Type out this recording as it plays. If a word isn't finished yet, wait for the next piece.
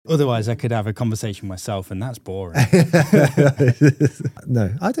Otherwise, I could have a conversation myself, and that's boring.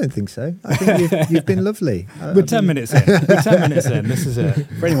 No, I don't think so. I think you've been lovely. We're 10 minutes in. We're 10 minutes in. This is it.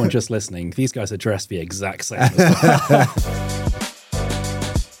 For anyone just listening, these guys are dressed the exact same as well.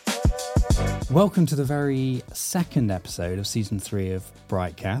 Welcome to the very second episode of Season 3 of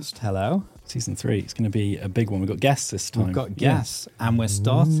Brightcast. Hello. Season 3, it's going to be a big one. We've got guests this time. We've got guests, and we're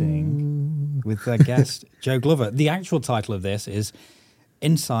starting with our guest, Joe Glover. The actual title of this is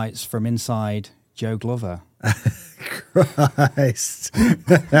Insights from Inside Joe Glover. Christ.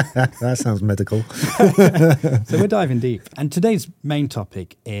 That sounds medical. So we're diving deep. And today's main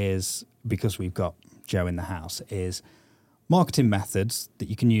topic is, because we've got Joe in the house, is marketing methods that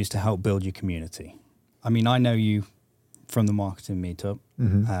you can use to help build your community. I mean, I know you from the marketing meetup,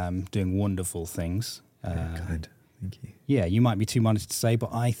 doing wonderful things. Kind. Thank you. Yeah, you might be too modest to say,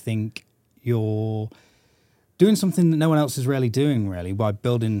 but I think you're doing something that no one else is really doing, by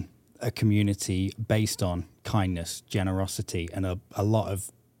building a community based on kindness, generosity, and a lot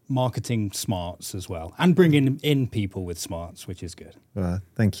of marketing smarts as well, and bringing in people with smarts, which is good. Well,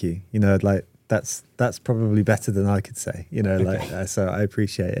 thank you. You know, like that's probably better than I could say. You know, like so I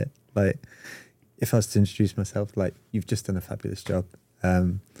appreciate it. Like, if I was to introduce myself, like, you've just done a fabulous job.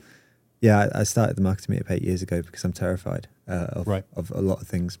 Yeah, I started the marketing meetup 8 years ago because I'm terrified of a lot of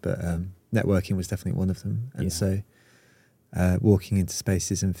things, but networking was definitely one of them. And so walking into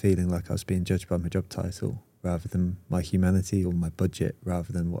spaces and feeling like I was being judged by my job title rather than my humanity or my budget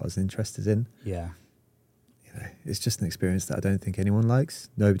rather than what I was interested in. Yeah. You know, it's just an experience that I don't think anyone likes.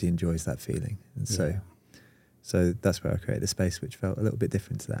 Nobody enjoys that feeling. And so that's where I created a space which felt a little bit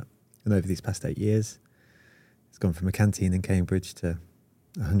different to that. And over these past 8 years, it's gone from a canteen in Cambridge to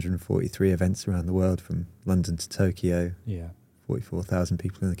 143 events around the world, from London to Tokyo. Yeah. 44,000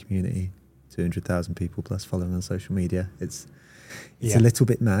 people in the community, 200,000 people plus following on social media. It's a little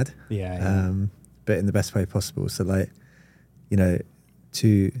bit mad, but in the best way possible. So, like, you know,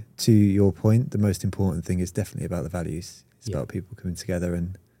 to your point, the most important thing is definitely about the values. It's about people coming together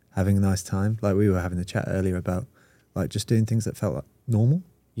and having a nice time. Like, we were having a chat earlier about, like, just doing things that felt like normal.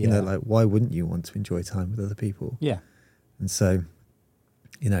 You know, like, why wouldn't you want to enjoy time with other people? Yeah. And so,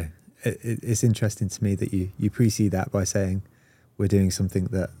 you know, it's interesting to me that you precede that by saying we're doing something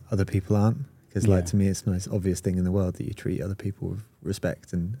that other people aren't. Because, like, to me, it's the most obvious thing in the world that you treat other people with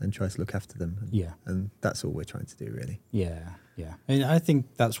respect and try to look after them. And that's all we're trying to do, really. Yeah. And I think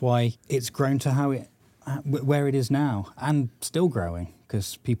that's why it's grown to where it is now, and still growing,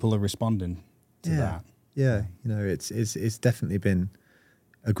 because people are responding to that. Yeah, you know, it's definitely been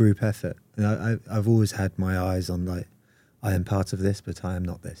a group effort. And I've always had my eyes on, like, I am part of this, but I am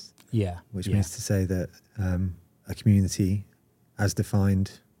not this. Yeah. Which means to say that a community, as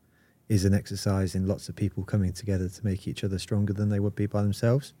defined, is an exercise in lots of people coming together to make each other stronger than they would be by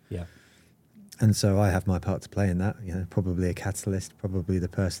themselves. Yeah. And so I have my part to play in that, you know, probably a catalyst, probably the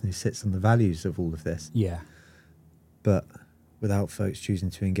person who sits on the values of all of this. Yeah. But without folks choosing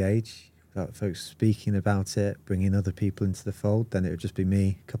to engage, without folks speaking about it, bringing other people into the fold, then it would just be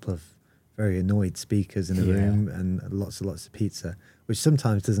me, a couple of very annoyed speakers in a room, and lots of pizza, which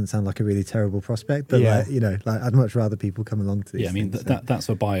sometimes doesn't sound like a really terrible prospect, but like, you know, like, I'd much rather people come along to these. Yeah, I mean, that's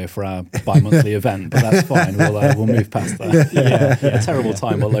a bio for our bi-monthly event, but that's fine. We'll move past that. A terrible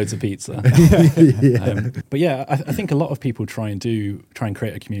time with loads of pizza. But yeah, I think a lot of people try and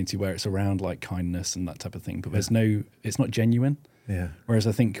create a community where it's around, like, kindness and that type of thing, but it's not genuine. Yeah. Whereas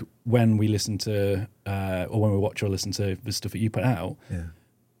I think when we listen to, or when we watch or listen to the stuff that you put out,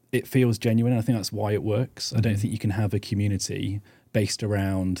 it feels genuine. I think that's why it works. I don't think you can have a community based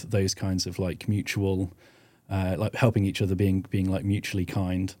around those kinds of, like, mutual, like, helping each other, being like mutually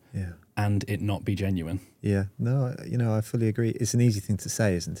kind, and it not be genuine. Yeah, no, you know, I fully agree. It's an easy thing to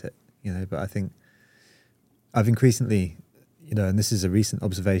say, isn't it? You know, but I think I've increasingly, you know, and this is a recent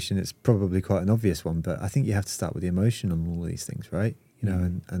observation, it's probably quite an obvious one, but I think you have to start with the emotion on all these things, right? You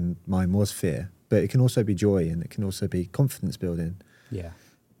know, and mine was fear, but it can also be joy, and it can also be confidence building. Yeah.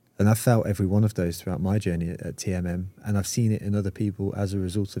 And I've felt every one of those throughout my journey at TMM, and I've seen it in other people as a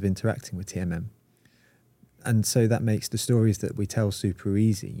result of interacting with TMM. And so that makes the stories that we tell super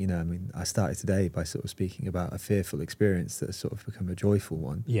easy. You know, I mean, I started today by sort of speaking about a fearful experience that has sort of become a joyful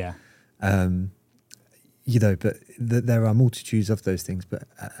one. Yeah. You know, but there are multitudes of those things, but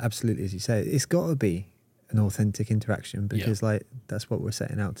absolutely, as you say, it's got to be an authentic interaction, because like, that's what we're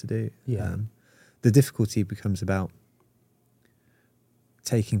setting out to do. Yeah. The difficulty becomes about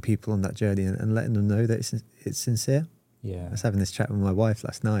taking people on that journey and letting them know that it's sincere. Yeah. I was having this chat with my wife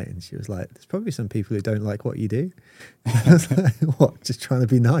last night, and she was like, "There's probably some people who don't like what you do." I was like, "What? Just trying to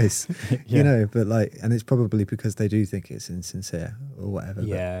be nice, you know?" But like, and it's probably because they do think it's insincere or whatever.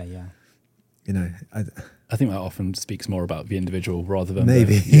 Yeah, but, yeah. You know, I think that often speaks more about the individual rather than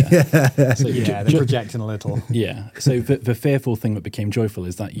maybe. So Yeah, they're projecting a little. Yeah. So the fearful thing that became joyful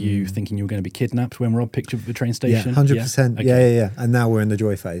is that you thinking you were going to be kidnapped when Rob picked you up at the train station. 100%. Okay. Yeah. And now we're in the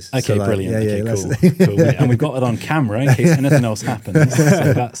joy phase. Okay, So like, brilliant. Okay, let's- cool. And we've got it on camera in case anything else happens.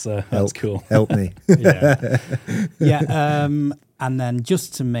 So that's cool. Help me. Yeah. Yeah. And then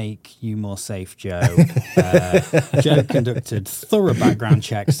just to make you more safe, Joe, Joe conducted thorough background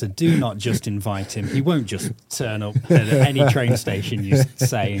checks, so do not just invite him. He won't just turn up at any train station you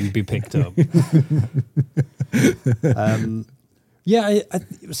say and be picked up.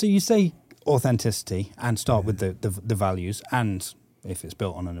 So you say authenticity and start with the values, and if it's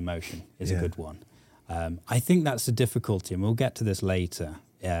built on an emotion is a good one. I think that's the difficulty, and we'll get to this later,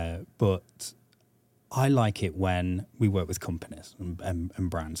 but I like it when we work with companies and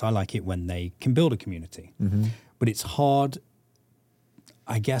brands. I like it when they can build a community. Mm-hmm. But it's hard,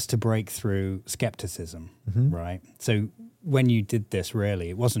 I guess, to break through skepticism, right? So when you did this, really,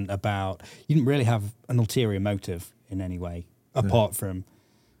 it wasn't about, you didn't really have an ulterior motive in any way, apart from,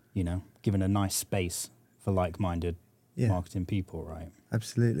 giving a nice space for like-minded marketing people, right?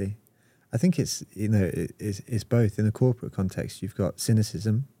 Absolutely. I think it's, it's both. In a corporate context, you've got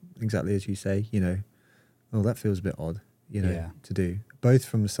cynicism, exactly as you say, oh, that feels a bit odd, to do. Both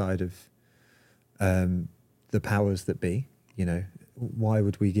from the side of the powers that be, why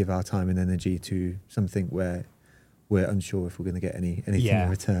would we give our time and energy to something where we're unsure if we're going to get anything in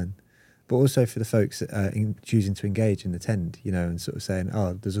return? But also for the folks in choosing to engage and attend, and sort of saying,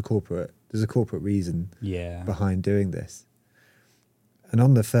 oh, there's a corporate reason behind doing this. And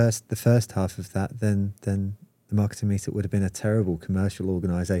on the first half of that, then the marketing meetup would have been a terrible commercial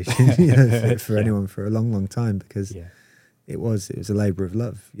organisation, for anyone for a long, long time, because it was a labour of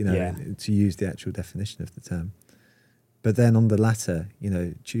love, to use the actual definition of the term. But then on the latter,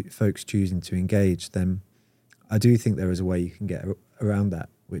 folks choosing to engage, then I do think there is a way you can get around that,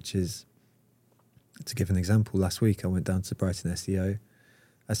 which is, to give an example, last week I went down to Brighton SEO.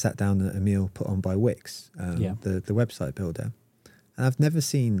 I sat down at a meal put on by Wix, the website builder, and I've never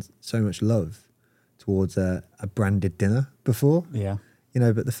seen so much love towards a branded dinner before. Yeah.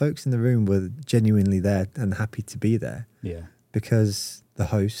 But the folks in the room were genuinely there and happy to be there. Yeah. Because the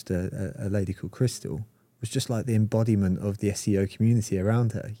host, a lady called Crystal, was just like the embodiment of the SEO community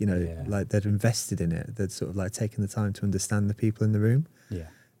around her. Like they'd invested in it. They'd sort of like taken the time to understand the people in the room. Yeah.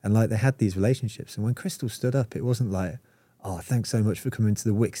 And like they had these relationships. And when Crystal stood up, it wasn't like, oh, thanks so much for coming to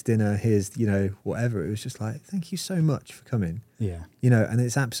the Wix dinner. Here's, whatever. It was just like, thank you so much for coming. Yeah. And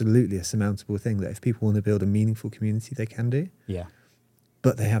it's absolutely a surmountable thing that if people want to build a meaningful community, they can do. Yeah.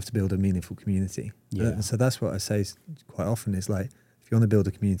 But they have to build a meaningful community. Yeah. And so that's what I say quite often is like, if you want to build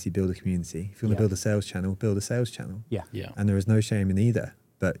a community, build a community. If you want to build a sales channel, build a sales channel. Yeah. Yeah. And there is no shame in either,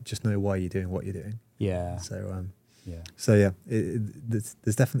 but just know why you're doing what you're doing. Yeah. So,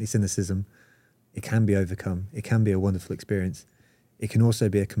 there's definitely cynicism. It can be overcome. It can be a wonderful experience. It can also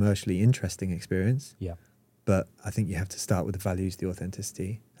be a commercially interesting experience. Yeah. But I think you have to start with the values, the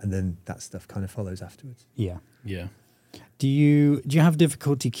authenticity, and then that stuff kind of follows afterwards. Yeah. Yeah. Do you have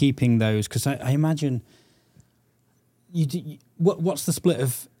difficulty keeping those? Because I imagine what's the split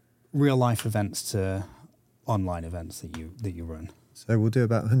of real life events to online events that you run? So we'll do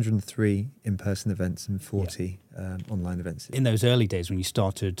about 103 in-person events and 40 online events. In those early days when you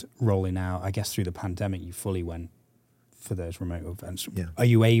started rolling out, I guess through the pandemic, you fully went for those remote events. Yeah. Are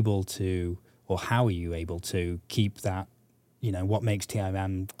you able to, or how are you able to keep that, what makes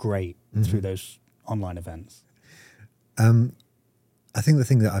TIM great through those online events? I think the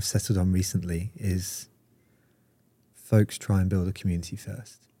thing that I've settled on recently is folks try and build a community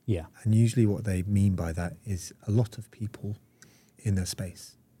first. Yeah. And usually what they mean by that is a lot of people in a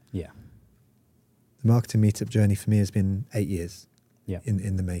space. Yeah. The marketing meetup journey for me has been 8 years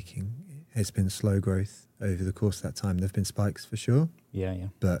in the making. It's been slow growth over the course of that time. There have been spikes for sure. Yeah.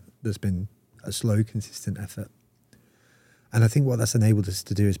 But there's been a slow, consistent effort. And I think what that's enabled us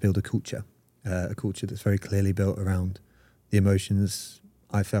to do is build a culture that's very clearly built around the emotions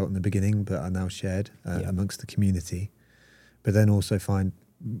I felt in the beginning, but are now shared amongst the community. But then also find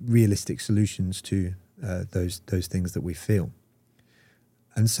realistic solutions to those things that we feel.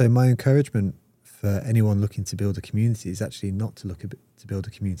 And so my encouragement for anyone looking to build a community is actually not to to build a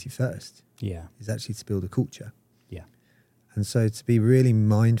community first. Yeah. It's actually to build a culture. Yeah. And so to be really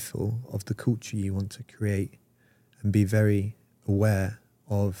mindful of the culture you want to create and be very aware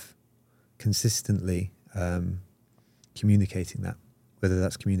of consistently communicating that, whether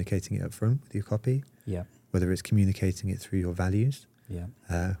that's communicating it up front with your copy, Yeah. whether it's communicating it through your values, Yeah.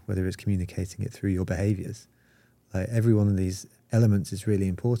 whether it's communicating it through your behaviors. Like every one of these elements is really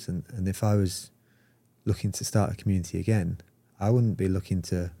important. And if I was looking to start a community again, I wouldn't be looking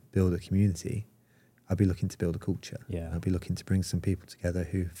to build a community. I'd be looking to build a culture. Yeah. I'd be looking to bring some people together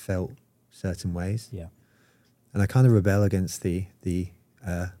who felt certain ways. Yeah. And I kind of rebel against the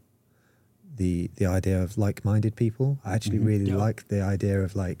idea of like-minded people. I actually really like the idea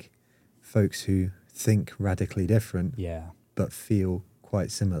of like folks who think radically different, Yeah. but feel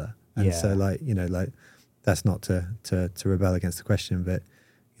quite similar. And so like, you know, like that's not to rebel against the question, but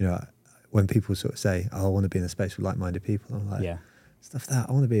you know, when people sort of say, oh, I want to be in a space with like-minded people, I'm like, stuff that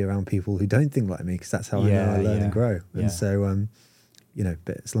I want to be around people who don't think like me, because that's how I know I learn and grow. And so, you know,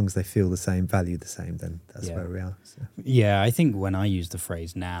 but as long as they feel the same, value the same, then that's where we are. So. Yeah, I think when I use the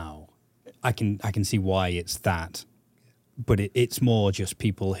phrase now, I can see why it's that, but it's more just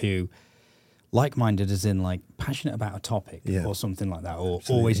people who like-minded, as in like passionate about a topic or something like that, or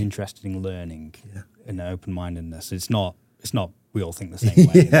always interested in learning and open-mindedness. It's not we all think the same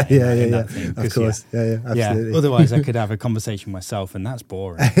way. Yeah. Of course. Yeah, absolutely. Otherwise, I could have a conversation myself, and that's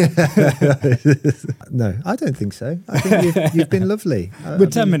boring. No, I don't think so. I think you've been lovely. We're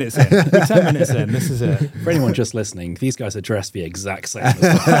 10 minutes in. This is it. For anyone just listening, these guys are dressed the exact same as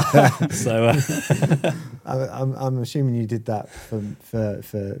well. So I'm assuming you did that for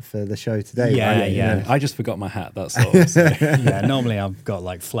the show today. Yeah, right? yeah. I just forgot my hat. That's all. So. Yeah, normally I've got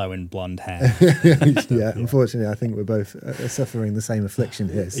like flowing blonde hair. Unfortunately, I think we're both suffering the same affliction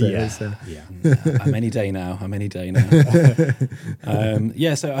here. So I'm any day now.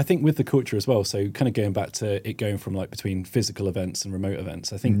 So I think with the culture as well, so kind of going back to it going from like between physical events and remote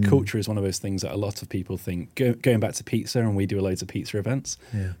events, I think culture is one of those things that a lot of people think, going back to pizza, and we do loads of pizza events,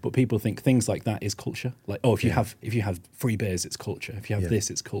 but people think things like that is culture. Like, oh, if you have 3 beers, it's culture. If you have this,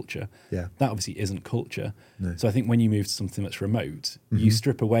 it's culture. That obviously isn't culture. No. So I think when you move to something that's remote, you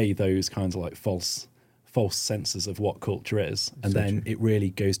strip away those kinds of like false senses of what culture is, and then it really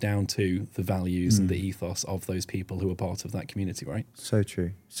goes down to the values and the ethos of those people who are part of that community, right? So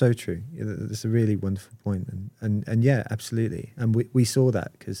true. That's a really wonderful point, and yeah, absolutely. And we saw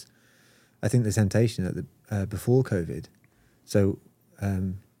that because I think the temptation at the before COVID. So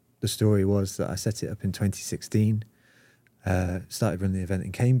the story was that I set it up in 2016. Started running the event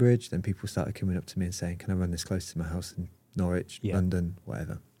in Cambridge. Then people started coming up to me and saying, "Can I run this close to my house in Norwich, London,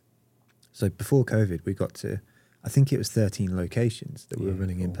 whatever?" So before COVID, we got to, I think it was 13 locations that we were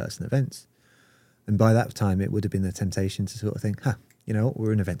running in-person events. And by that time, it would have been the temptation to sort of think, you know what,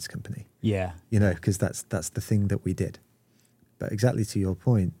 we're an events company. Yeah. You know, because that's the thing that we did. But exactly to your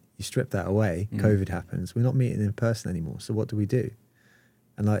point, you strip that away, COVID happens, we're not meeting in person anymore. So what do we do?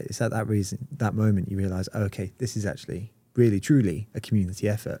 And like it's at that moment you realise, okay, this is actually really, truly a community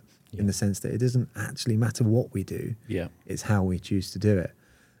effort in the sense that it doesn't actually matter what we do. Yeah. It's how we choose to do it.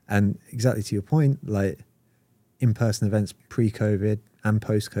 And exactly to your point, like in-person events pre-COVID and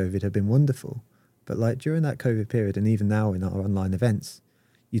post-COVID have been wonderful. But like during that COVID period, and even now in our online events,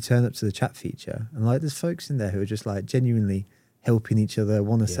 you turn up to the chat feature and like there's folks in there who are just like genuinely helping each other,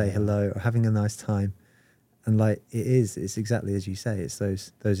 want to say hello or having a nice time. And like it's exactly as you say, it's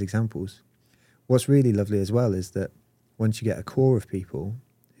those examples. What's really lovely as well is that once you get a core of people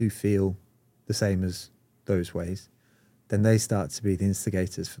who feel the same as those ways, then they start to be the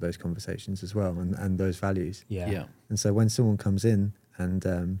instigators for those conversations as well, and those values. Yeah. And so when someone comes in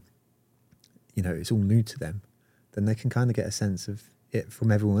and, you know, it's all new to them, then they can kind of get a sense of it from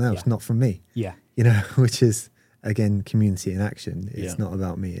everyone else, not from me. Yeah. You know, which is, again, community in action. It's not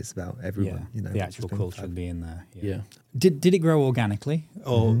about me, it's about everyone. You know, the actual culture being there. Yeah. Did it grow organically,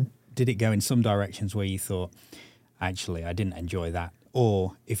 or did it go in some directions where you thought, actually, I didn't enjoy that?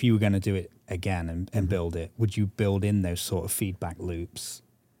 Or if you were going to do it again and build it, would you build in those sort of feedback loops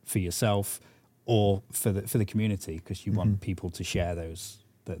for yourself or for the community, because you want people to share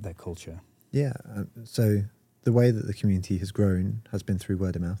their culture? Yeah. So the way that the community has grown has been through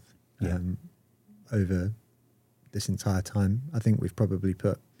word of mouth. Over this entire time, I think we've probably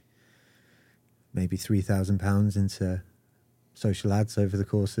put maybe £3,000 into social ads over the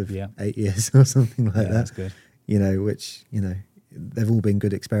course of 8 years or something like that. That's good. You know, which, you know, they've all been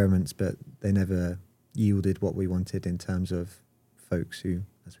good experiments, but they never yielded what we wanted in terms of folks who,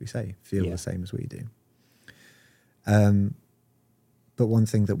 as we say, feel the same as we do. But one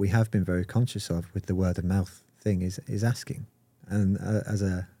thing that we have been very conscious of with the word of mouth thing is asking. And as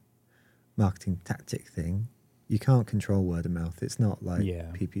a marketing tactic thing, you can't control word of mouth. It's not like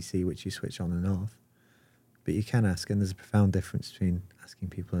PPC, which you switch on and off. But you can ask, and there's a profound difference between asking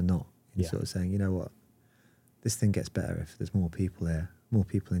people and not. And sort of saying, you know what, this thing gets better if there's more people there, more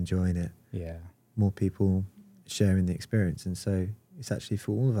people enjoying it, Yeah. more people sharing the experience. And so it's actually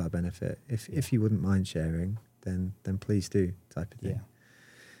for all of our benefit. If you wouldn't mind sharing, then please do, type of thing. Yeah.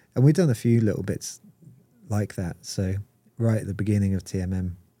 And we've done a few little bits like that. So right at the beginning of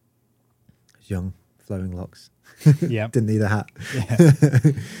TMM, young, flowing locks. Yeah. Didn't need a hat.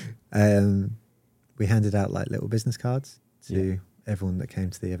 Yeah. We handed out like little business cards to everyone that came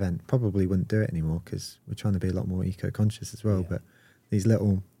to the event. Probably wouldn't do it anymore because we're trying to be a lot more eco-conscious as well. Yeah. But these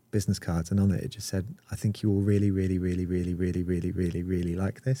little business cards, and on it just said, I think you will really, really, really, really, really, really, really, really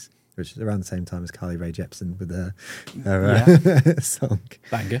like this, which is around the same time as Carly Rae Jepsen with her song.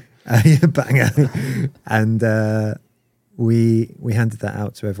 Banger. Banger. And we handed that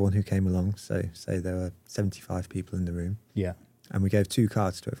out to everyone who came along. So say there were 75 people in the room. Yeah. And we gave 2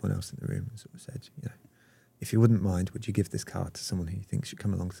 cards to everyone else in the room and sort of said, if you wouldn't mind, would you give this card to someone who you think should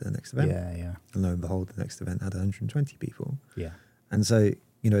come along to the next event? Yeah, yeah. And lo and behold, the next event had 120 people. Yeah. And so,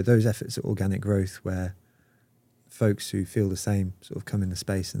 those efforts at organic growth where folks who feel the same sort of come in the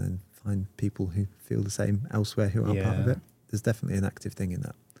space and then find people who feel the same elsewhere who are part of it, there's definitely an active thing in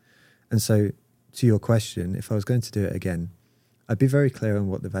that. And so to your question, if I was going to do it again, I'd be very clear on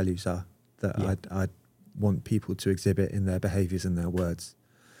what the values are that I'd want people to exhibit in their behaviours and their words.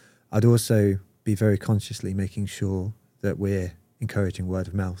 I'd also be very consciously making sure that we're encouraging word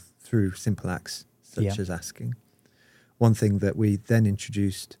of mouth through simple acts such as asking. One thing that we then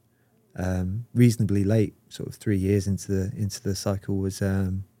introduced reasonably late, sort of 3 years into the cycle, was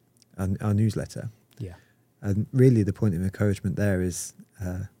our newsletter. Yeah. And really the point of encouragement there is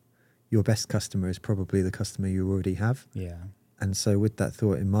your best customer is probably the customer you already have. Yeah. And so with that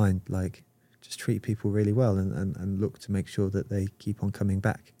thought in mind, like, just treat people really well and look to make sure that they keep on coming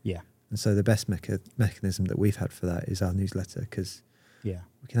back. Yeah. And so the best mechanism that we've had for that is our newsletter, because Yeah.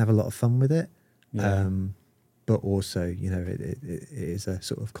 we can have a lot of fun with it. Yeah. But also, it is a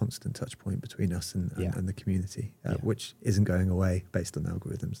sort of constant touch point between us and the community, which isn't going away based on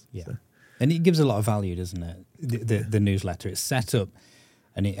algorithms. Yeah. So. And it gives a lot of value, doesn't it? The newsletter, it's set up,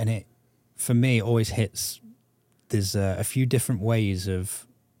 and it for me it always hits. There's a few different ways of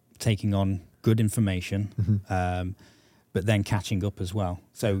taking on good information, but then catching up as well.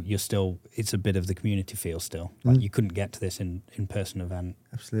 So it's a bit of the community feel still. Like you couldn't get to this in-person event.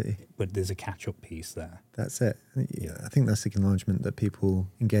 Absolutely. But there's a catch-up piece there. That's it. I think that's the acknowledgement that people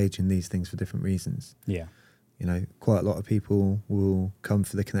engage in these things for different reasons. Yeah. Quite a lot of people will come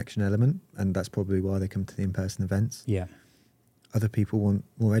for the connection element, and that's probably why they come to the in-person events. Yeah. Other people want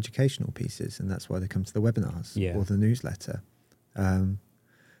more educational pieces, and that's why they come to the webinars or the newsletter.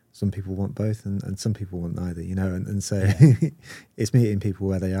 Some people want both, and some people want neither, and so it's meeting people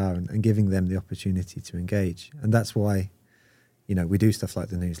where they are and giving them the opportunity to engage. And that's why, we do stuff like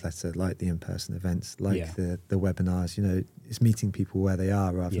the newsletter, like the in-person events, like the webinars. It's meeting people where they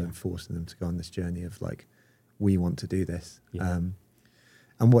are rather than forcing them to go on this journey of like, we want to do this. Yeah.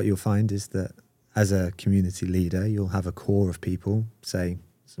 And what you'll find is that as a community leader, you'll have a core of people, say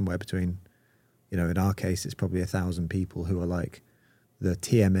somewhere between, in our case, it's probably 1,000 people who are like the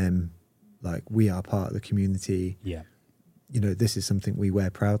TMM, like we are part of the community. Yeah. This is something we wear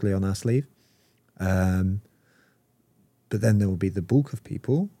proudly on our sleeve. But then there will be the bulk of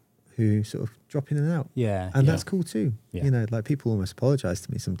people who sort of drop in and out. Yeah. And that's cool too. Yeah. Like people almost apologize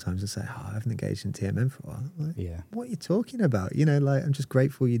to me sometimes and say, I haven't engaged in TMM for a while. I'm like, what are you talking about? Like, I'm just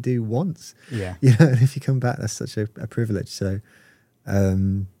grateful you do once. Yeah. And if you come back, that's such a privilege. So, I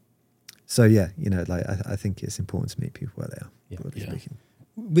think it's important to meet people where they are, broadly speaking.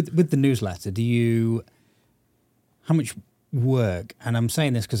 With the newsletter, how much work, and I'm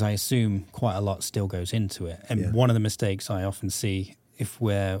saying this because I assume quite a lot still goes into it. And one of the mistakes I often see if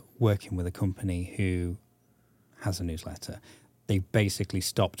we're working with a company who has a newsletter, they basically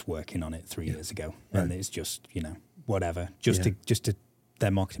stopped working on it 3 years ago. Right. And it's just, whatever, just to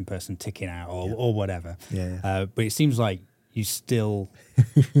their marketing person ticking out or whatever. Yeah. But it seems like you still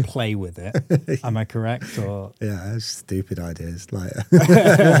play with it. Am I correct? Or that's stupid ideas. Like,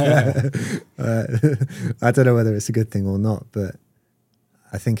 I don't know whether it's a good thing or not, but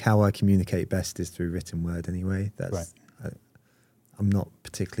I think how I communicate best is through written word anyway. That's right. I'm not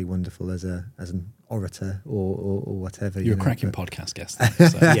particularly wonderful as an orator or whatever. You're a cracking podcast guest.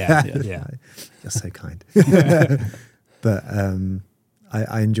 So. Yeah. You're so kind. But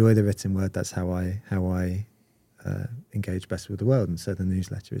I enjoy the written word. That's how I engage best with the world, and so the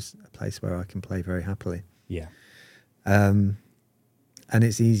newsletter is a place where I can play very happily. Yeah. And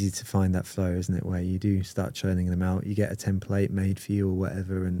it's easy to find that flow, isn't it? Where you do start churning them out, you get a template made for you or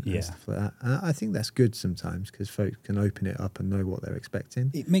whatever, and stuff like that. And I think that's good sometimes because folks can open it up and know what they're expecting.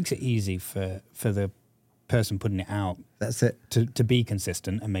 It makes it easy for the person putting it out. That's it. To be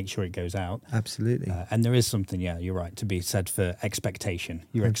consistent and make sure it goes out. Absolutely. And there is something, you're right, to be said for expectation.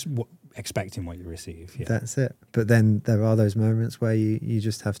 You're expecting what you receive. Yeah. That's it. But then there are those moments where you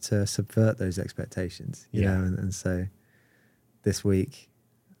just have to subvert those expectations, you know. And so this week,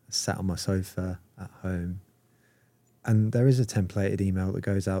 I sat on my sofa at home, and there is a templated email that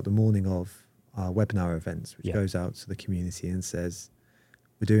goes out the morning of our webinar events, which goes out to the community and says,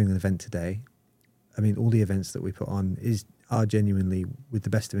 we're doing an event today. I mean, all the events that we put on are genuinely with the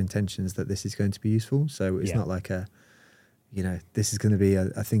best of intentions that this is going to be useful. So it's not like this is going to be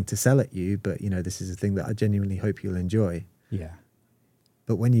a thing to sell at you, but, this is a thing that I genuinely hope you'll enjoy. Yeah.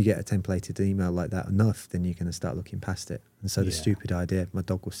 But when you get a templated email like that enough, then you're going to start looking past it. And so the stupid idea, my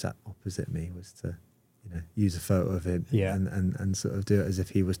dog was sat opposite me, was to, use a photo of him and sort of do it as if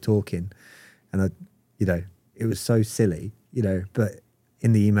he was talking. And it was so silly, but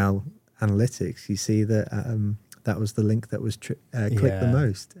in the email analytics, you see that that was the link that was clicked the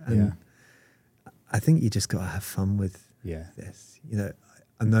most. And I think you just got to have fun with this.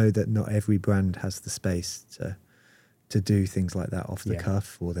 I know that not every brand has the space to do things like that off the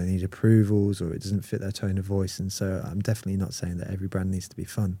cuff, or they need approvals, or it doesn't fit their tone of voice. And so I'm definitely not saying that every brand needs to be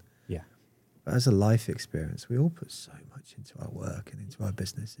fun. Yeah. But as a life experience, we all put so much into our work and into our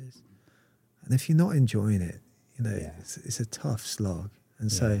businesses. And if you're not enjoying it, it's a tough slog.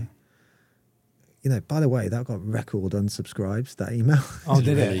 And so, by the way, that got record unsubscribes, that email. Oh,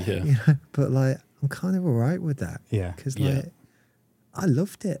 did it? Yeah. But I'm kind of all right with that. Yeah. Because I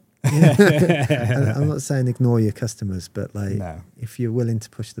loved it. And I'm not saying ignore your customers, but if you're willing to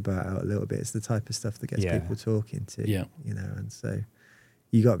push the boat out a little bit, it's the type of stuff that gets people talking to. Yeah. And so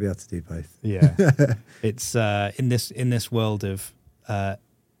you got to be able to do both. Yeah. It's in this world of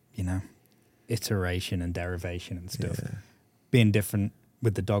iteration and derivation and stuff, being different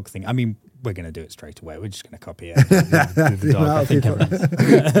with the dog thing. I mean, we're going to do it straight away. We're just going to copy it. The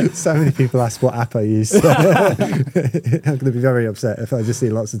dog. So many people ask what app I use. I'm going to be very upset if I just see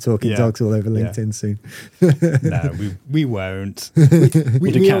lots of talking dogs all over LinkedIn soon. No, we won't.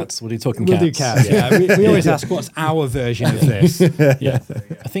 We'll do cats. We'll do talking cats. We'll do cats. Yeah, we always ask what's our version of this. Yeah,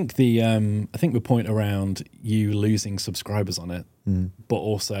 I think the point around you losing subscribers on it, but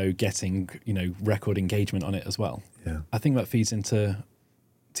also getting record engagement on it as well. Yeah, I think that feeds into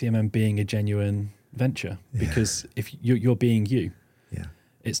TMM being a genuine venture, because if you're being you,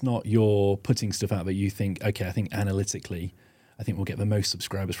 it's not you're putting stuff out that you think, okay, I think analytically, I think we'll get the most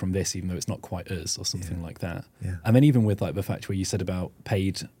subscribers from this, even though it's not quite us or something like that. Yeah. And then even with the fact where you said about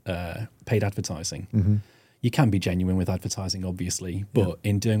paid advertising, you can be genuine with advertising, obviously, but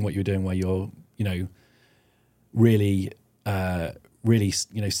in doing what you're doing, where you're really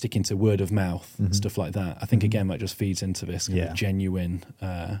sticking to word of mouth, stuff like that. I think again that just feeds into this kind of genuine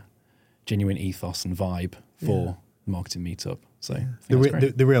ethos and vibe for Marketing Meetup. So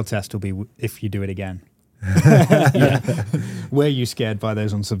the real test will be if you do it again. Were you scared by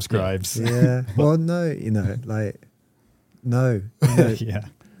those unsubscribes? Yeah. Well, no, no. Yeah.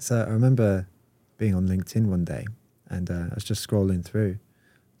 So I remember being on LinkedIn one day, and I was just scrolling through.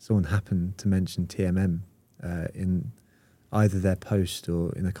 Someone happened to mention TMM in either their post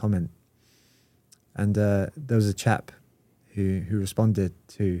or in a comment, and there was a chap who responded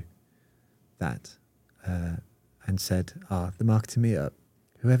to that and said, the Marketing Meetup,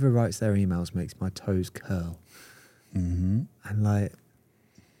 whoever writes their emails makes my toes curl. And I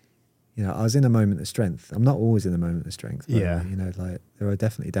was in a moment of strength. I'm not always in a moment of strength, but, there are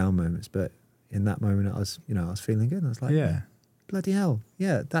definitely down moments, but in that moment I was feeling good. I was like, bloody hell,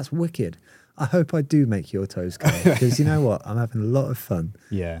 that's wicked. I hope I do make your toes curl, because you know what? I'm having a lot of fun.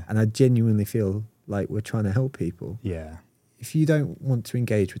 Yeah. And I genuinely feel like we're trying to help people. Yeah. If you don't want to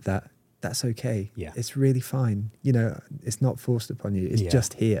engage with that, that's okay. Yeah. It's really fine. It's not forced upon you. It's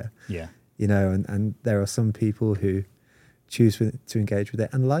just here. Yeah. And there are some people who choose to engage with it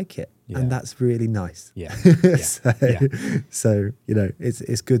and like it. Yeah. And that's really nice. Yeah. So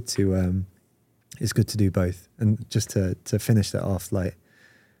it's good to do both. And just to finish that off,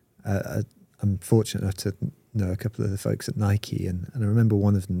 I'm fortunate enough to know a couple of the folks at Nike, and I remember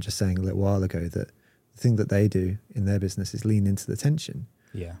one of them just saying a little while ago that the thing that they do in their business is lean into the tension.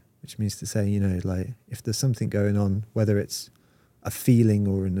 Yeah. Which means to say, if there's something going on, whether it's a feeling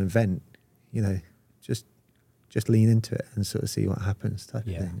or an event, just lean into it and sort of see what happens type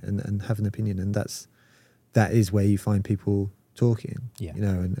of thing, and have an opinion. And that is where you find people talking,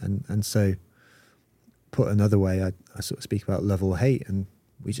 and so put another way, I sort of speak about love or hate, and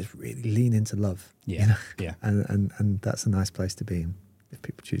we just really lean into love. Yeah. And that's a nice place to be in if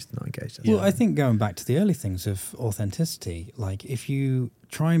people choose to not engage. Well, I think going back to the early things of authenticity, if you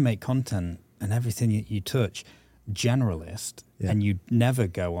try and make content and everything you touch generalist, and you never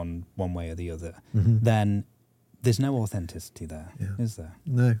go on one way or the other, then there's no authenticity there, is there?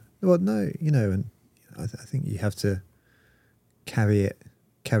 No. Well, no, and I think you have to carry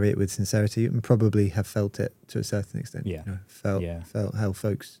it with sincerity, and probably have felt it to a certain extent. Yeah. Felt how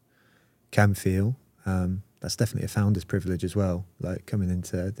folks can feel. That's definitely a founder's privilege as well, like coming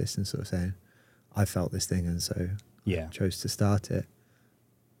into this and sort of saying, I felt this thing and so I chose to start it.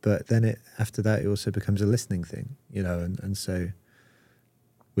 But then after that, it also becomes a listening thing, and so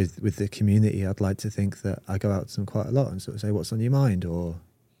with the community, I'd like to think that I go out to them quite a lot and sort of say, what's on your mind? Or,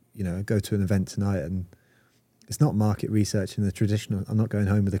 go to an event tonight, and it's not market research in the traditional, I'm not going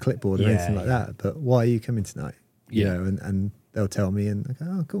home with a clipboard or anything like that, but why are you coming tonight? And they'll tell me, and I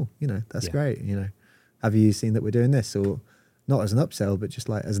go, oh, cool, that's great. Have you seen that we're doing this? Or not as an upsell, but just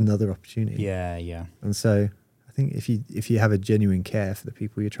like as another opportunity. Yeah, yeah. And so I think if you have a genuine care for the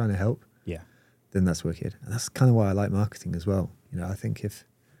people you're trying to help, then that's wicked. And that's kind of why I like marketing as well. I think if,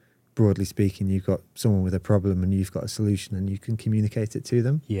 broadly speaking, you've got someone with a problem and you've got a solution and you can communicate it to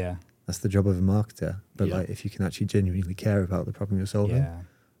them, that's the job of a marketer. But like, if you can actually genuinely care about the problem you're solving, I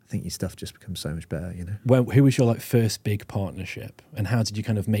think your stuff just becomes so much better, Well, who was your first big partnership, and how did you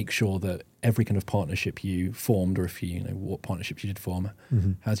kind of make sure that every kind of partnership you formed, or if you what partnerships you did form,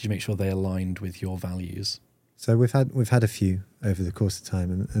 how did you make sure they aligned with your values? So we've had a few over the course of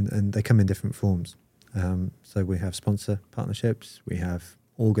time, and they come in different forms. So we have sponsor partnerships, we have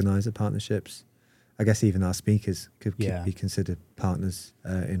organizer partnerships. I guess even our speakers could be considered partners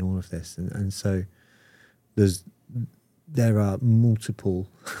in all of this, and so there are multiple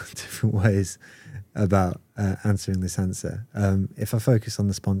different ways about answering this answer. If I focus on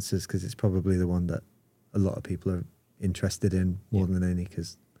the sponsors, because it's probably the one that a lot of people are interested in more than any,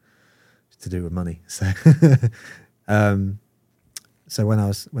 because it's to do with money. So, so when I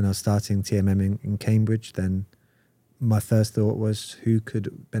was starting TMM in Cambridge, then my first thought was who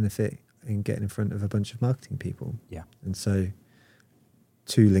could benefit in getting in front of a bunch of marketing people. Yeah, and so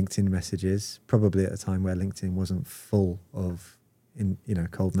 2 LinkedIn messages, probably at a time where LinkedIn wasn't full of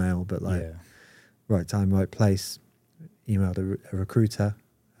cold mail, but right time, right place. Emailed a recruiter,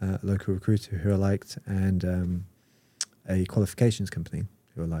 a local recruiter who I liked, and a qualifications company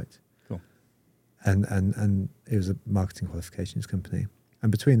who I liked. Cool. And it was a marketing qualifications company.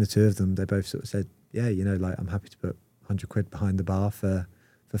 And between the two of them, they both sort of said, I'm happy to put £100 behind the bar for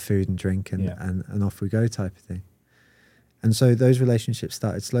food and drink and off we go type of thing. And so those relationships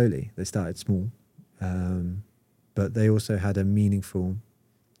started slowly. They started small, but they also had a meaningful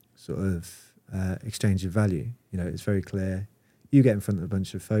sort of exchange of value. It's very clear. You get in front of a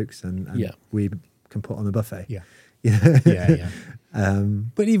bunch of folks, and we can put on a buffet.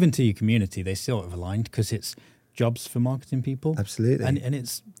 But even to your community, they sort of aligned, because it's jobs for marketing people. Absolutely. And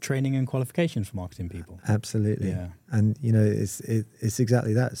it's training and qualifications for marketing people. Absolutely. Yeah. And it's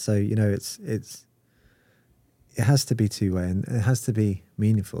exactly that. So it has to be two-way, and it has to be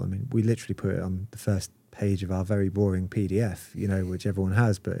meaningful. I mean, we literally put it on the first page of our very boring PDF, which everyone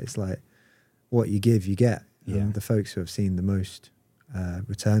has, but it's like, what you give, you get. And the folks who have seen the most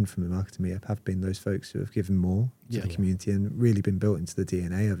return from the marketing meetup have been those folks who have given more to the community and really been built into the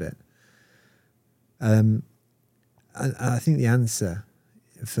DNA of it. And I think the answer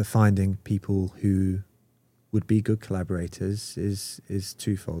for finding people who would be good collaborators is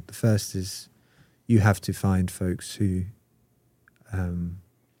twofold. The first is, you have to find folks who,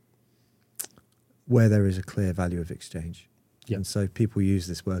 where there is a clear value of exchange. Yep. And so people use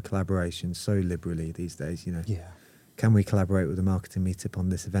this word collaboration so liberally these days, Can we collaborate with a marketing meetup on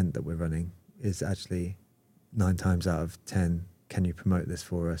this event that we're running? Is actually 9 times out of 10, can you promote this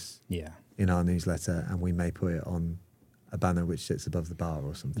for us in our newsletter? And we may put it on a banner which sits above the bar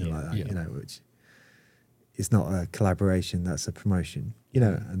or something like that, which is not a collaboration, that's a promotion,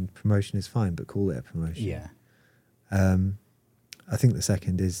 and promotion is fine, but call it a promotion. Yeah. I think the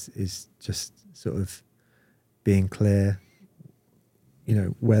second is just sort of being clear,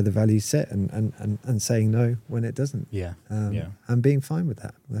 where the values sit, and saying no when it doesn't. And being fine with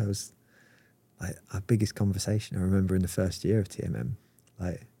that. That was like our biggest conversation I remember in the first year of TMM.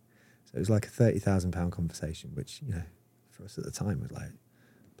 So it was like a £30,000 conversation, which, for us at the time was like,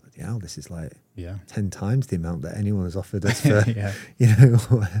 bloody hell, this is like 10 times the amount that anyone has offered us for,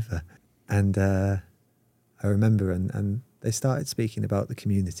 whatever. And I remember, and they started speaking about the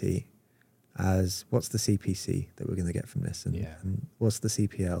community as, what's the CPC that we're going to get from this? And what's the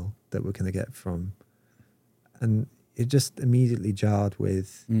CPL that we're going to get from? And it just immediately jarred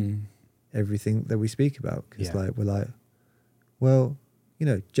with everything that we speak about. Because we're like, well,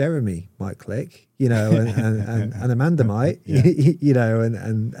 Jeremy might click, and Amanda might,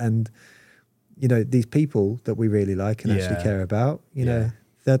 and you know, these people that we really like and actually care about, you know,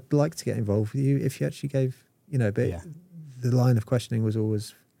 they'd like to get involved with you if you actually gave, you know, but the line of questioning was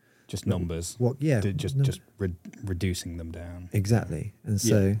always just numbers. Just reducing them down. Exactly. And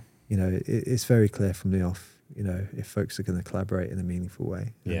so, you know, it's very clear from the off, you know, if folks are going to collaborate in a meaningful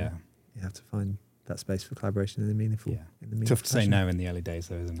way, you have to find that space for collaboration in a meaningful. Tough to say no in the early days,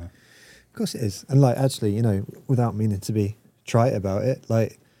 though, isn't it? Of course it is. And like, actually, you know, without meaning to be trite about it,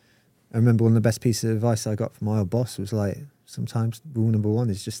 like, I remember one of the best pieces of advice I got from my old boss was like, sometimes rule number one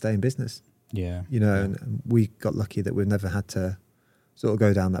is just stay in business. Yeah. You know, and we got lucky that we've never had to sort of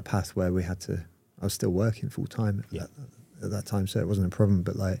go down that path where we had to, I was still working full time at that time, so it wasn't a problem,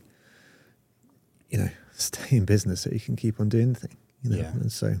 but like, you know, stay in business so you can keep on doing the thing, you know.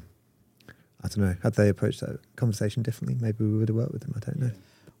 And so, I don't know, had they approached that conversation differently, maybe we would have worked with them, I don't know.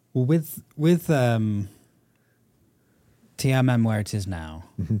 Well, with TMM where it is now,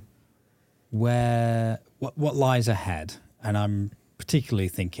 what lies ahead, and I'm particularly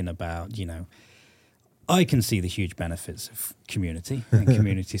thinking about, you know, I can see the huge benefits of community and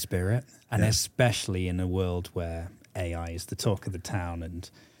community spirit, and especially in a world where AI is the talk of the town and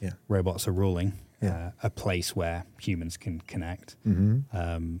robots are ruling, a place where humans can connect.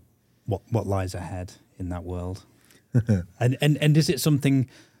 What lies ahead in that world? and is it something,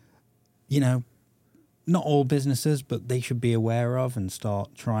 you know, not all businesses, but they should be aware of and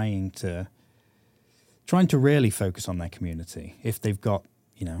start trying to really focus on their community if they've got,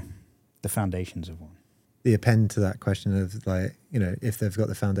 you know, the foundations of one? The append to that question of like, you know, if they've got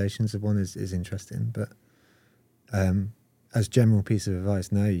the foundations of one is interesting, but as general piece of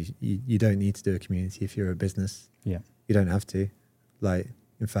advice, no, you don't need to do a community if you're a business. Yeah, you don't have to. Like,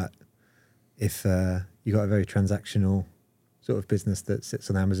 in fact, if you got a very transactional sort of business that sits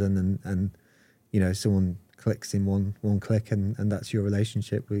on Amazon and you know, someone clicks in one click and that's your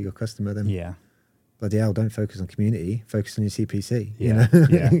relationship with your customer, then bloody hell, don't focus on community, focus on your CPC. You know?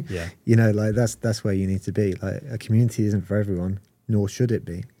 You know, like that's where you need to be. Like, a community isn't for everyone, nor should it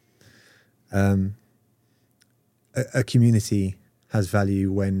be. A community has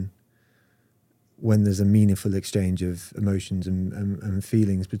value when there's a meaningful exchange of emotions and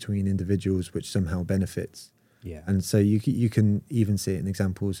feelings between individuals, which somehow benefits. Yeah. And so you can even see it in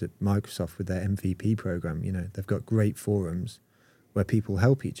examples at Microsoft with their MVP program. You know, they've got great forums where people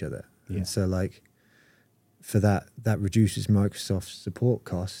help each other. And so, like, for that reduces Microsoft's support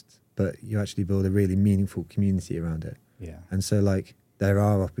costs, but you actually build a really meaningful community around it. Yeah. And so, like, there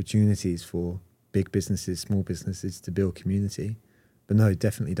are opportunities for big businesses, small businesses to build community. But no,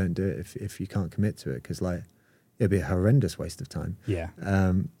 definitely don't do it if you can't commit to it, because, like, it'd be a horrendous waste of time. Yeah.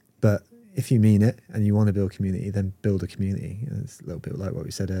 But if you mean it and you want to build community, then build a community. It's a little bit like what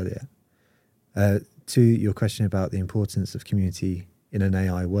we said earlier. To your question about the importance of community in an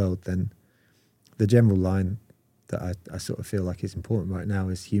AI world, then the general line that I sort of feel like is important right now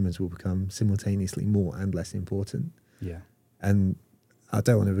is humans will become simultaneously more and less important. Yeah. And I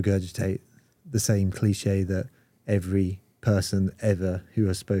don't want to regurgitate the same cliche that every person ever who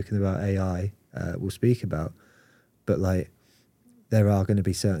has spoken about AI will speak about. But, like, there are going to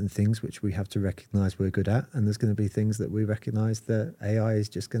be certain things which we have to recognize we're good at, and there's going to be things that we recognize that AI is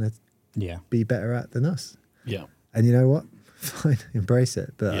just going to be better at than us. Yeah. And you know what? Fine, embrace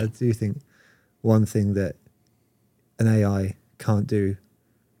it. But I do think one thing that an AI can't do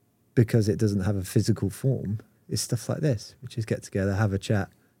because it doesn't have a physical form is stuff like this, which is get together, have a chat,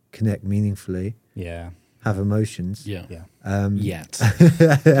 connect meaningfully. Yeah. Have emotions. Yeah. Yet.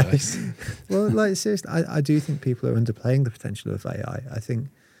 Nice. Well, like, seriously, I do think people are underplaying the potential of AI. I think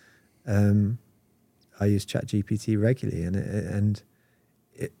I use ChatGPT regularly, and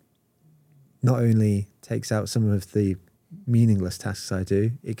it not only takes out some of the meaningless tasks I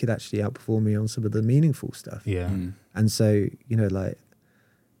do, it could actually outperform me on some of the meaningful stuff. Yeah. And so, you know, like,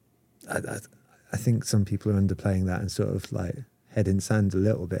 I think some people are underplaying that and sort of, like, head in sand a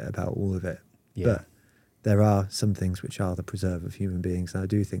little bit about all of it. Yeah. But there are some things which are the preserve of human beings, and I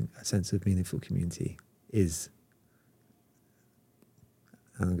do think a sense of meaningful community is,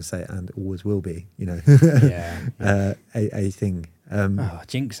 I'm going to say, and always will be, you know, a thing.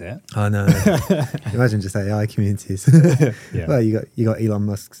 Jinx it. I know. Imagine just AI communities. Well, you got Elon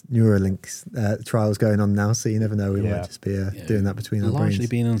Musk's Neuralinks trials going on now, so you never know. We might just be doing that between our brains. Largely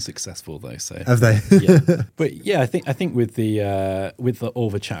been unsuccessful though. So have they? But yeah, I think with all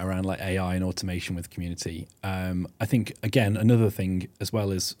the chat around like AI and automation with community, I think again another thing as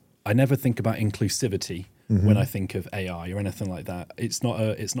well is I never think about inclusivity when I think of AI or anything like that. It's not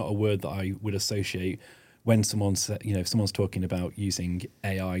a word that I would associate when someone's if someone's talking about using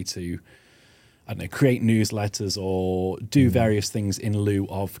AI to I don't know, create newsletters or do various things in lieu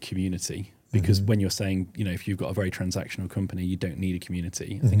of community. Because when you're saying, you know, if you've got a very transactional company, you don't need a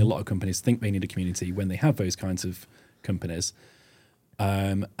community. I think a lot of companies think they need a community when they have those kinds of companies.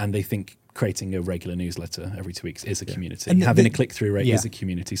 And they think creating a regular newsletter every 2 weeks is a community. And having a click-through rate is a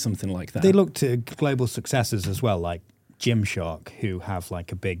community, something like that. They look to global successes as well, like Gymshark, who have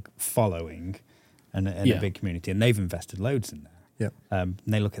like a big following and a big community, and they've invested loads in there. Yep. And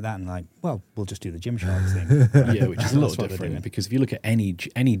they look at that and like, well, we'll just do the Gymshark thing. Yeah, which is a little different, because if you look at any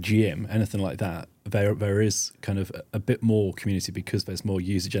gym, anything like that, there is kind of a bit more community because there's more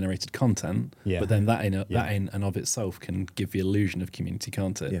user-generated content. Yeah. But then that in and of itself can give the illusion of community,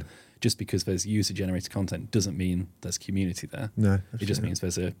 can't it? Yeah. Just because there's user-generated content doesn't mean there's community there. No, it just means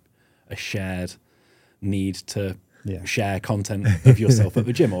there's a shared need to share content of yourself at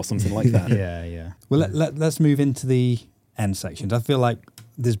the gym or something like that. Yeah. Well, let's move into the end sections. I feel like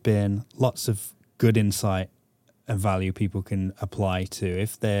there's been lots of good insight and value people can apply to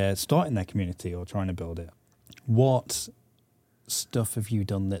if they're starting their community or trying to build it. What stuff have you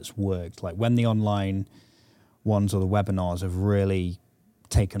done that's worked? Like when the online ones or the webinars have really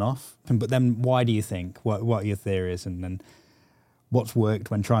taken off, but then why do you think? What are your theories, and then what's worked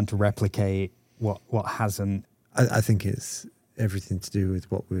when trying to replicate what hasn't? I think it's everything to do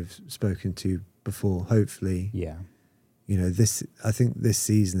with what we've spoken to before. Hopefully, you know, I think this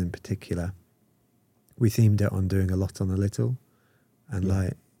season in particular, we themed it on doing a lot on a little, and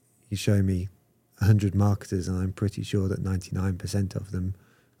like you show me 100 marketers, and I'm pretty sure that 99% of them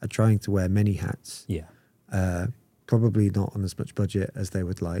are trying to wear many hats. Probably not on as much budget as they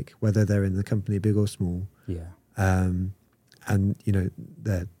would like, whether they're in the company big or small. And you know,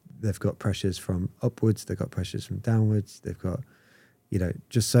 they've got pressures from upwards, they've got pressures from downwards, they've got, you know,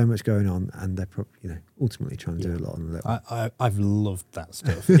 just so much going on, and they're you know, ultimately trying to do a lot on the little. I've loved that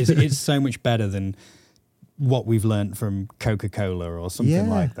stuff. It's so much better than what we've learned from Coca-Cola or something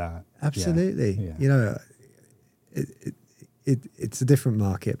like that. Absolutely. You know, it's a different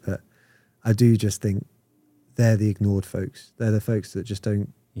market, but I do just think they're the ignored folks. They're the folks that just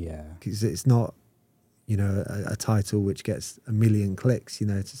don't. Because it's not, you know, a title which gets 1 million clicks, you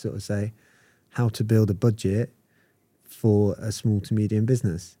know, to sort of say how to build a budget for a small to medium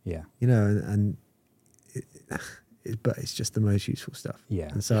business. You know, but it's just the most useful stuff.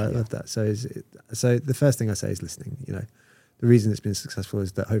 And so I love that. So the first thing I say is listening. You know, the reason it's been successful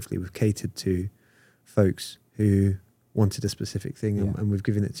is that hopefully we've catered to folks who wanted a specific thing, and we've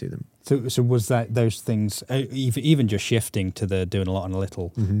given it to them. So was that those things, even just shifting to the doing a lot on a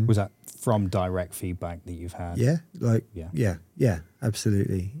little, was that from direct feedback that you've had? Yeah,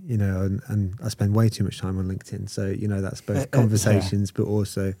 absolutely. You know, and I spend way too much time on LinkedIn, so you know that's both conversations, but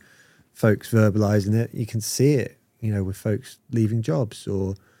also folks verbalizing it. You can see it, you know, with folks leaving jobs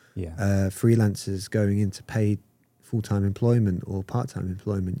or freelancers going into paid full-time employment or part-time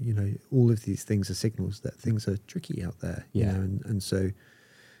employment. You know, all of these things are signals that things are tricky out there. You know, and so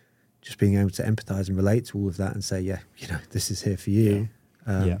just being able to empathize and relate to all of that and say, you know, this is here for you.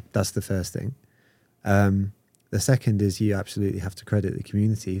 That's the first thing. The second is you absolutely have to credit the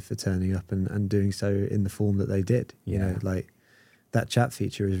community for turning up and doing so in the form that they did. You know, like that chat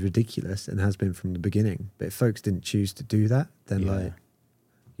feature is ridiculous and has been from the beginning. But if folks didn't choose to do that, then like,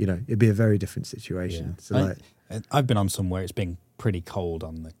 you know, it'd be a very different situation. So I've been on some where it's been pretty cold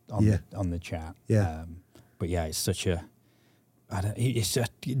on the chat. But yeah, it's such a.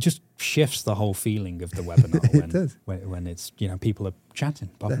 It just shifts the whole feeling of the webinar when it's, you know, people are chatting,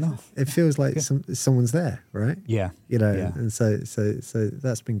 popping off. It feels like someone's there, right? You know, and so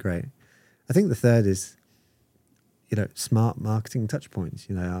that's been great. I think the third is, you know, smart marketing touch points.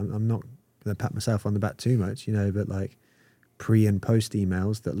 You know, I'm not going to pat myself on the back too much, you know, but like pre and post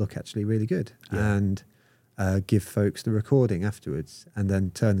emails that look actually really good, and give folks the recording afterwards, and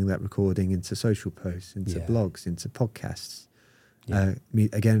then turning that recording into social posts, into blogs, into podcasts.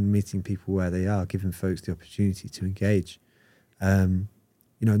 Meeting people where they are, giving folks the opportunity to engage. You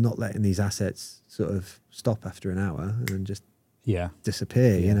know, not letting these assets sort of stop after an hour and just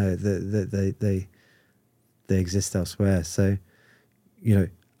disappear. You know, they exist elsewhere. So, you know,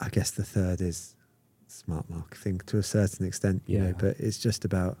 I guess the third is smart marketing to a certain extent. You know, but it's just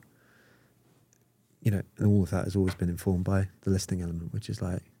about, you know, and all of that has always been informed by the listening element, which is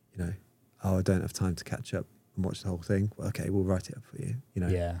like, you know, oh, I don't have time to catch up and watch the whole thing. Well, okay, we'll write it up for you. You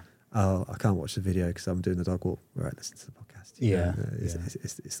know, oh, I can't watch the video because I'm doing the dog walk. Right, listen to the podcast. You know,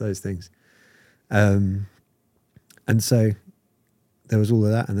 it's those things. And so there was all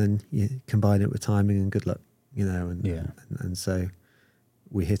of that, and then you combine it with timing and good luck. You know, and so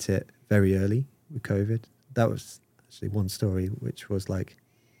we hit it very early with COVID. That was actually one story, which was like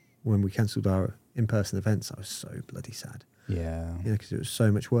when we cancelled our in-person events, I was so bloody sad. Yeah. You know, because it was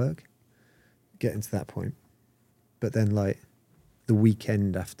so much work getting to that point. But then, like, the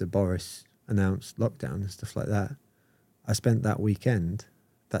weekend after Boris announced lockdown and stuff like that, I spent that weekend,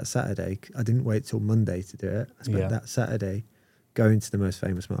 that Saturday, I didn't wait till Monday to do it. I spent that Saturday going to the most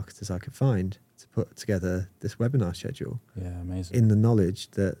famous marketers I could find to put together this webinar schedule. Yeah, amazing. In the knowledge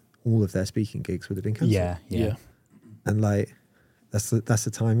that all of their speaking gigs would have been cancelled. Yeah. And like, that's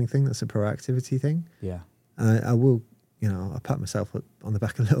a timing thing. That's a proactivity thing. Yeah. And I will, you know, I pat myself on the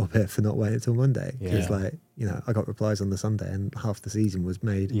back a little bit for not waiting until Monday. Because like, you know, I got replies on the Sunday and half the season was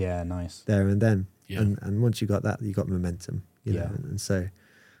made. Yeah, nice. There and then. Yeah. And once you got that, you got momentum, you know. And so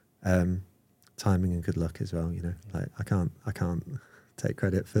timing and good luck as well, you know. Like I can't take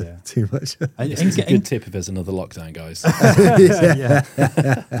credit for too much. It's a good tip if there's another lockdown, guys.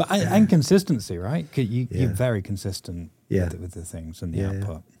 But and consistency, right? You're very consistent with the things and the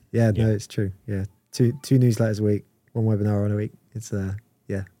output. No, it's true. Yeah, two newsletters a week, one webinar on a week. It's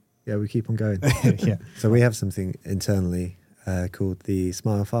we keep on going. So we have something internally called the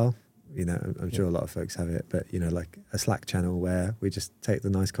Smile File. You know, I'm sure a lot of folks have it, but you know, like a Slack channel where we just take the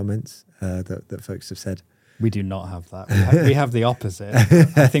nice comments that folks have said. We do not have that. We have the opposite.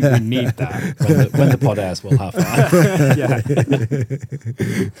 I think we need that. When the pod airs, we'll have that.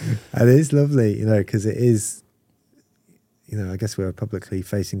 And it's lovely, you know, because it is, you know, I guess we're a publicly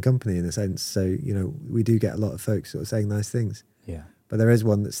facing company in a sense. So, you know, we do get a lot of folks sort of saying nice things. Yeah. But there is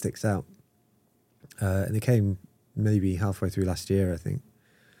one that sticks out. And it came maybe halfway through last year, I think.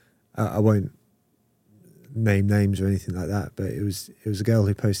 I won't name names or anything like that, but it was a girl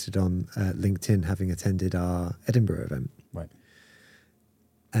who posted on LinkedIn having attended our Edinburgh event. Right.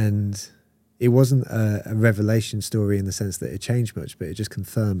 And it wasn't a revelation story in the sense that it changed much, but it just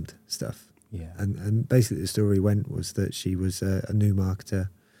confirmed stuff. Yeah. And basically the story was that she was a new marketer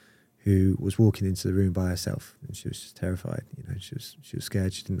who was walking into the room by herself, and she was just terrified. You know, she was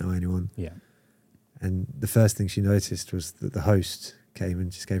scared. She didn't know anyone. Yeah. And the first thing she noticed was that the host came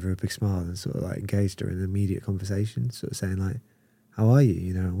and just gave her a big smile and sort of like engaged her in an immediate conversation, sort of saying like, how are you?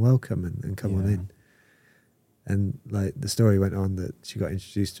 You know, and welcome and come on in. And like the story went on that she got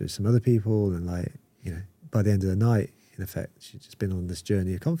introduced to some other people, and like, you know, by the end of the night, in effect, she'd just been on this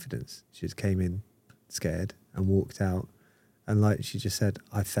journey of confidence. She just came in scared and walked out, and like she just said,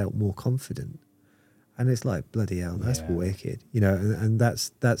 I felt more confident. And it's like, bloody hell, that's wicked, you know. And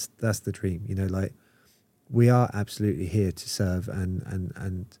that's the dream, you know. Like, we are absolutely here to serve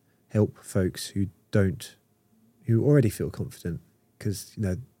and help folks who already feel confident, because, you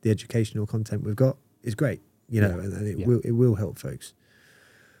know, the educational content we've got is great, you know, and it will help folks.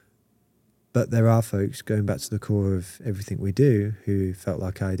 But there are folks, going back to the core of everything we do, who felt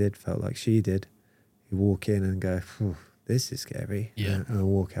like I did, felt like she did, who walk in and go, this is scary. Yeah. And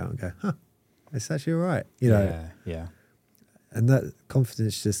walk out and go, it's actually all right. You know? Yeah. And that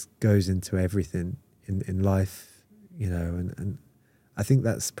confidence just goes into everything in life, you know, and I think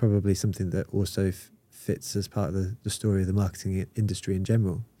that's probably something that also fits as part of the story of the marketing industry in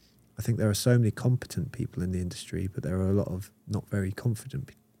general. I think there are so many competent people in the industry, but there are a lot of not very confident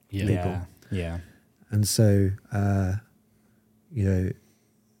people. Yeah. And so, you know,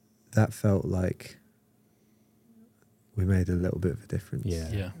 that felt like we made a little bit of a difference.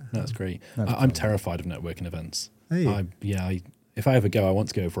 Yeah, that's great. That's I'm terrified of networking events. Hey. If I ever go, I want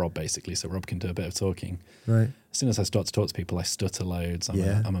to go with Rob, basically, so Rob can do a bit of talking. Right. As soon as I start to talk to people, I stutter loads.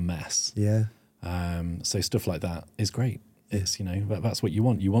 I'm a mess. Yeah. So stuff like that is great. It's, you know, that's what you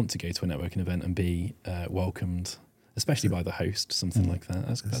want. You want to go to a networking event and be welcomed, especially by the host, something like that.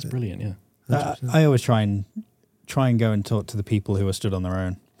 That's brilliant, yeah. I always try and go and talk to the people who are stood on their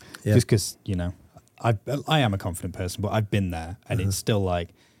own, just because, you know, I am a confident person, but I've been there, and it's still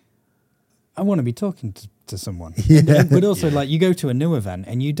like, I want to be talking to someone. But also, like, you go to a new event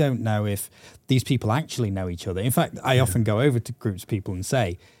and you don't know if these people actually know each other. In fact, I often go over to groups of people and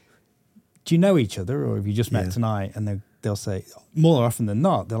say, do you know each other, or have you just met tonight? And they'll say, more often than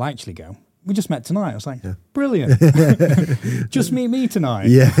not, they'll actually go, we just met tonight. I was like, brilliant. Just meet me tonight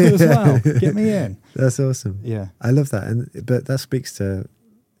as well. Get me in. That's awesome. Yeah. I love that. But that speaks to,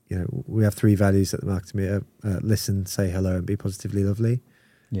 you know, we have 3 values at the Marketing Meetup: listen, say hello, and be positively lovely.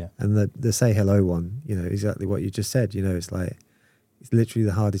 Yeah. And the say hello one, you know, exactly what you just said. You know, it's like, it's literally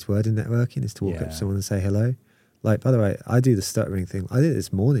the hardest word in networking is to walk up to someone and say hello. Like, by the way, I do the stuttering thing. I did it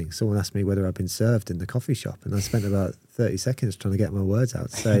this morning. Someone asked me whether I'd been served in the coffee shop, and I spent about 30 seconds trying to get my words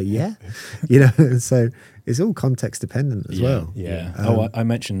out to say, you know, so it's all context dependent as well. Yeah. I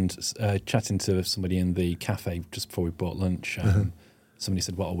mentioned chatting to somebody in the cafe just before we bought lunch. somebody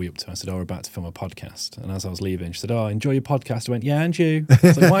said, "What are we up to?" I said, "Oh, we're about to film a podcast." And as I was leaving, she said, "Oh, enjoy your podcast." I went, "Yeah, and you." I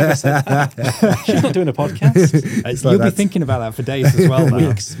was like, "Why have I said that?" She's not doing a podcast. You'll be thinking about that for days as well.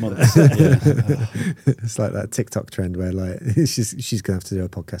 Weeks, months. Yeah. It's like that TikTok trend where like she's gonna have to do a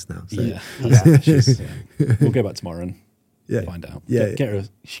podcast now. So. Yeah. We'll go back tomorrow and find out. Get her.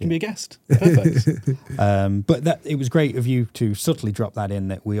 She can be a guest. Perfect. But it was great of you to subtly drop that in,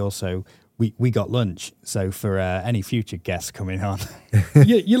 that we also we got lunch. So for any future guests coming on,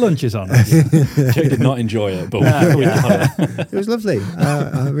 your lunch is on. Joe did not enjoy it, but we got it. It was lovely.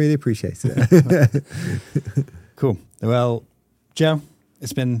 I really appreciated it. Cool. Well, Joe,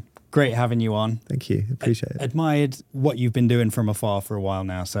 it's been great having you on. Thank you. Appreciate it. Admired what you've been doing from afar for a while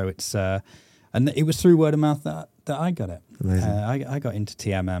now. So it's and it was through word of mouth that I got it. Amazing. I got into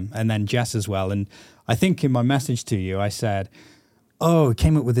TMM, and then Jess as well. And I think in my message to you, I said, "Oh, I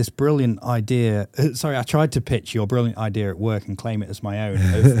came up with this brilliant idea." Sorry, I tried to pitch your brilliant idea at work and claim it as my own.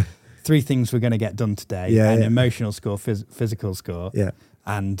 Of 3 things we're going to get done today: an emotional score, physical score. Yeah.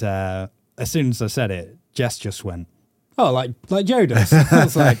 And as soon as I said it, Jess just went, "Oh, like Joe does." I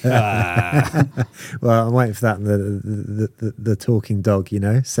was like, Well, I'm waiting for that and the talking dog, you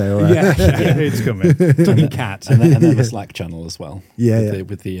know. So yeah, it's coming. Talking cat, and then the Slack channel as well.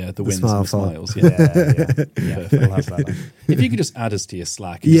 With the wins smile and the file. smiles. Yeah. We'll have that one. If you could just add us to your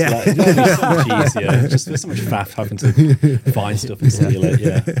Slack, that'd be so much easier. Just there's so much faff having to find stuff and steal it.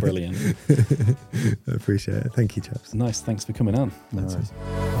 Yeah, brilliant. I appreciate it. Thank you, chaps. Nice. Thanks for coming on. No worries.